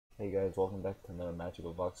Hey guys, welcome back to another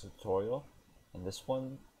Magicavoxel tutorial. In this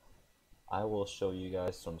one, I will show you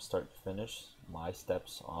guys from start to finish my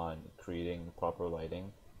steps on creating proper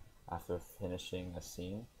lighting after finishing a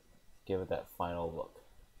scene, give it that final look.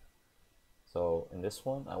 So in this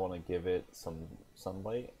one, I want to give it some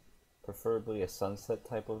sunlight, preferably a sunset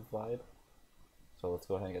type of vibe. So let's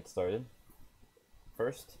go ahead and get started.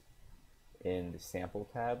 First, in the sample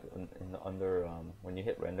tab, under when you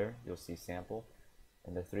hit render, you'll see sample.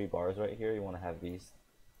 And the three bars right here, you want to have these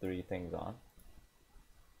three things on.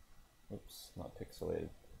 Oops, not pixelated.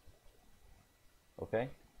 Okay,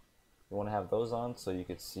 you want to have those on so you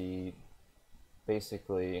could see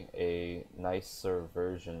basically a nicer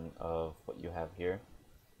version of what you have here.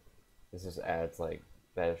 This just adds like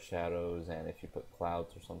better shadows, and if you put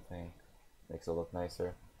clouds or something, makes it look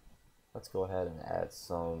nicer. Let's go ahead and add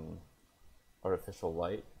some artificial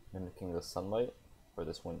light mimicking the sunlight for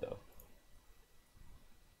this window.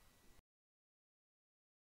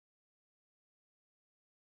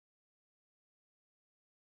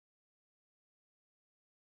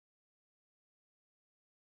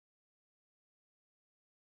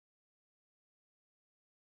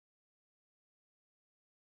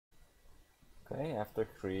 Okay, after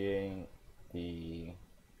creating the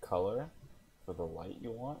color for the light you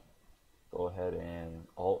want, go ahead and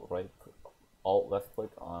alt left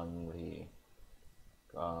click on the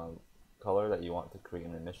color that you want to create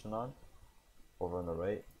an emission on. Over on the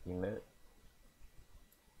right, emit,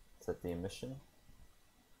 set the emission.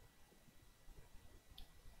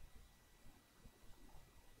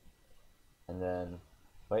 And then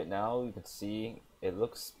right now you can see it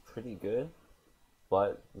looks pretty good,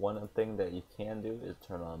 but one thing that you can do is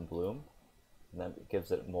turn on bloom, and that gives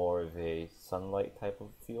it more of a sunlight type of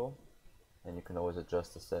feel. And you can always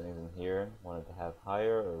adjust the settings in here. Want it to have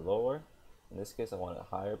higher or lower. In this case I want it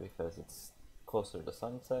higher because it's closer to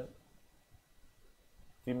sunset.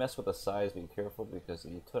 If you mess with the size, be careful, because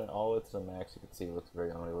if you turn it all the way to the max, you can see it looks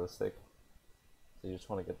very unrealistic. So you just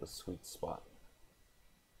want to get the sweet spot.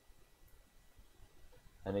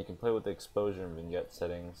 And you can play with the exposure and vignette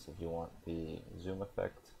settings if you want the zoom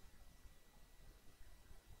effect.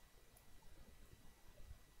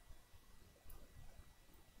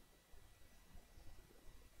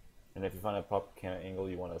 And if you find a proper camera angle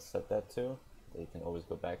you want to set that to, that you can always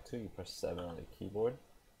go back to, you press 7 on the keyboard.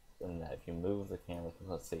 And that if you move the camera,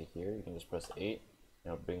 let's say here, you can just press 8,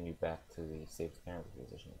 and it'll bring you back to the saved camera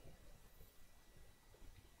position.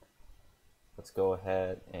 Let's go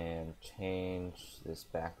ahead and change this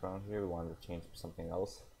background here. We wanted to change something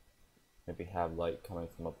else. Maybe have light coming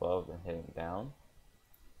from above and hitting down.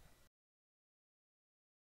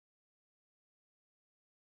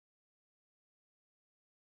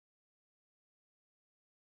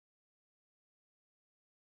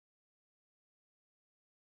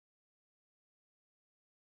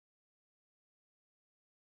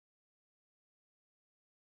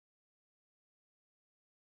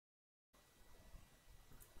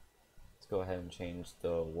 Let's go ahead and change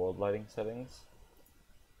the world lighting settings.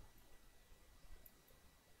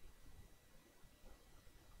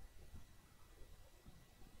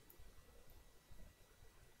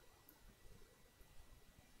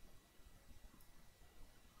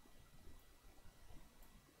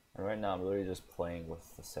 And right now I'm literally just playing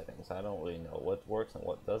with the settings. I don't really know what works and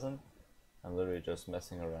what doesn't. I'm literally just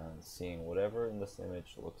messing around, seeing whatever in this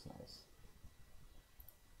image looks nice.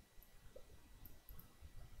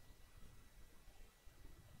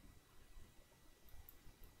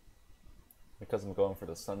 Because I'm going for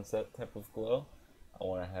the sunset type of glow, I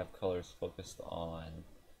want to have colors focused on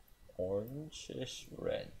orangish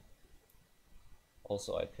red.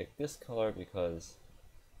 Also, I picked this color because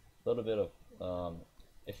a little bit of,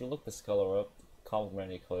 if you look this color up,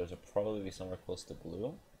 complementary colors are probably somewhere close to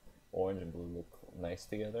blue. Orange and blue look nice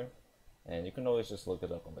together. And you can always just look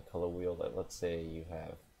it up on the color wheel. Like, let's say you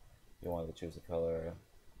wanted to choose a color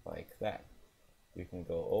like that. You can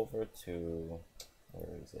go over to,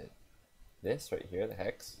 where is it? This right here, the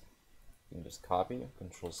hex. You can just copy,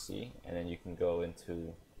 Control C, and then you can go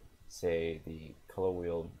into, say, the color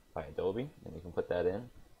wheel by Adobe, and you can put that in,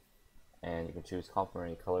 and you can choose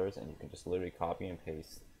complementary colors, and you can just literally copy and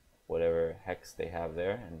paste whatever hex they have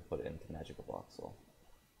there and put it into Magicavoxel.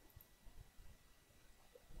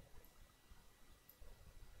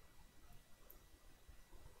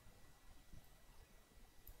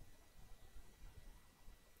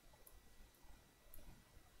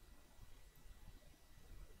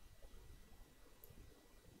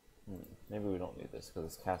 Maybe we don't need this because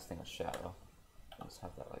it's casting a shadow. Let's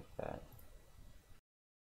have that like that.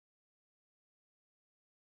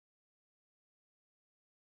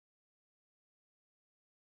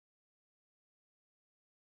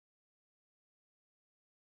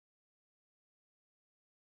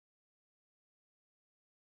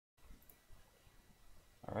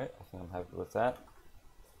 Alright, I think I'm happy with that.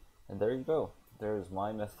 And there you go. There's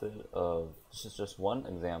my method of, this is just one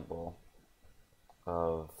example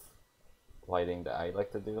of lighting that I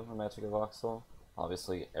like to do in Magicavoxel.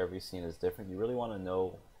 Obviously every scene is different. You really want to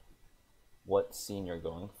know what scene you're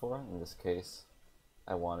going for. In this case,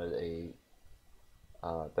 I wanted a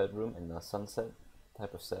bedroom in the sunset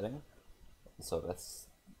type of setting. So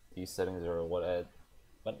these settings are what I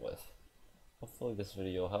went with. Hopefully this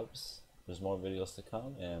video helps. There's more videos to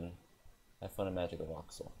come, and have fun in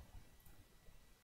Magicavoxel.